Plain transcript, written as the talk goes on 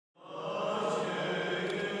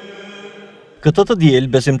Këtë të diel,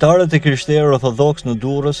 besimtarët e krishterë orthodoks në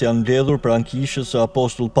Durrës janë mbledhur pranë kishës së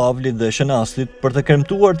apostull Pavlit dhe Shenastit për të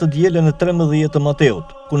kremtuar të dielën e 13 të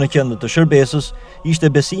Mateut, ku në qendër të shërbesës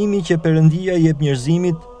ishte besimi që Perëndia jep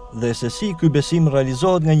njerëzimit dhe se si ky besim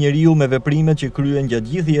realizohet nga njeriu me veprimet që kryen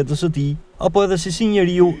gjatë gjithë jetës së tij, apo edhe si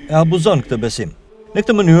njeriu e abuzon këtë besim. Në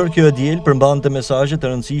këtë mënyrë, kjo diel përmbante mesazhe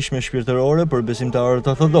të rëndësishme shpirtërore për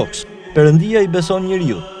besimtarët ortodoks. Perëndia i beson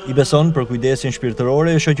njeriu, i beson për kujdesin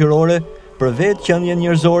shpirtërore e shoqërore, për vetë qëndjen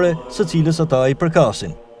njerëzore së cilës ata i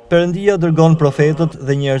përkasin. Perëndia dërgon profetët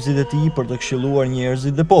dhe njerëzit e tij për të këshilluar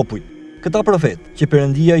njerëzit dhe popujt. Këta profetë që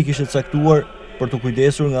Perëndia i kishte caktuar për të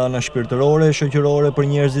kujdesur nga ana shpirtërore e shoqërore për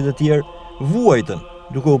njerëzit e tjerë, vuajtën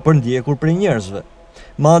duke u përndjekur prej njerëzve.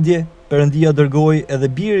 Madje Perëndia dërgoi edhe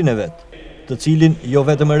birin e vet, të cilin jo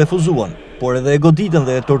vetëm e refuzuan, por edhe e goditën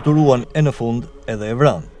dhe e torturuan e në fund edhe e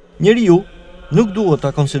vranë. Njeriu nuk duhet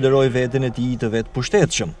ta konsiderojë veten e tij të vetë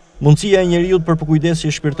pushtetshëm. Mundësia e njeriut për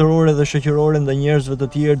kujdesje shpirtërore dhe shoqërore ndaj njerëzve të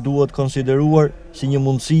tjerë duhet konsideruar si një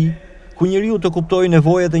mundësi ku njeriu të kuptojë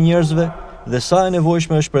nevojat e njerëzve dhe sa e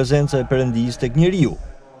nevojshme është prezenca e Perëndisë tek njeriu.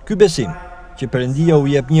 Ky besim që Perëndia u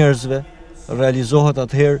jep njerëzve realizohet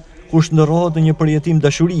atëherë kur shndërrohet në një përjetim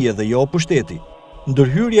dashurie dhe jo pushteti.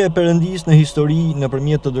 Ndërhyrja e Perëndisë në histori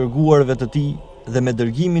nëpërmjet të dërguarve të tij dhe me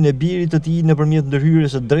dërgimin e birit të tij nëpërmjet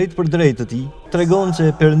ndërhyrjes së drejtë për drejtë të tij, tregon se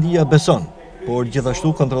Perëndia beson, por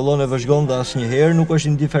gjithashtu kontrollon e vëzhgon dhe asnjëherë nuk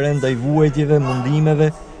është indiferent ndaj vuajtjeve,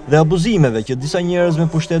 mundimeve dhe abuzimeve që disa njerëz me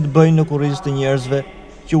pushtet bëjnë në kurrizë të njerëzve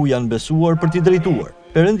që u janë besuar për t'i drejtuar.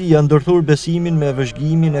 Perëndia ndërthur besimin me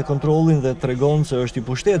vëzhgimin e kontrollin dhe tregon se është i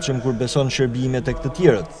pushtetshëm kur beson shërbime tek të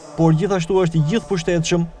tjerët, por gjithashtu është i gjithë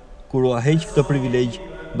pushtetshëm kur u heq këtë privilegj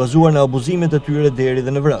bazuar në abuzimet e tyre deri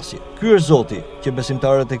dhe në vrasje. Ky është Zoti që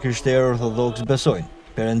besimtarët e krishterë ortodoks besojnë.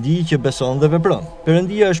 Perëndi që beson dhe vepron.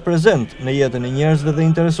 Perëndia është prezent në jetën e njerëzve dhe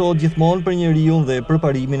interesohet gjithmonë për njeriu dhe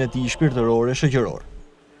përparimin e tij shpirtëror e shoqëror.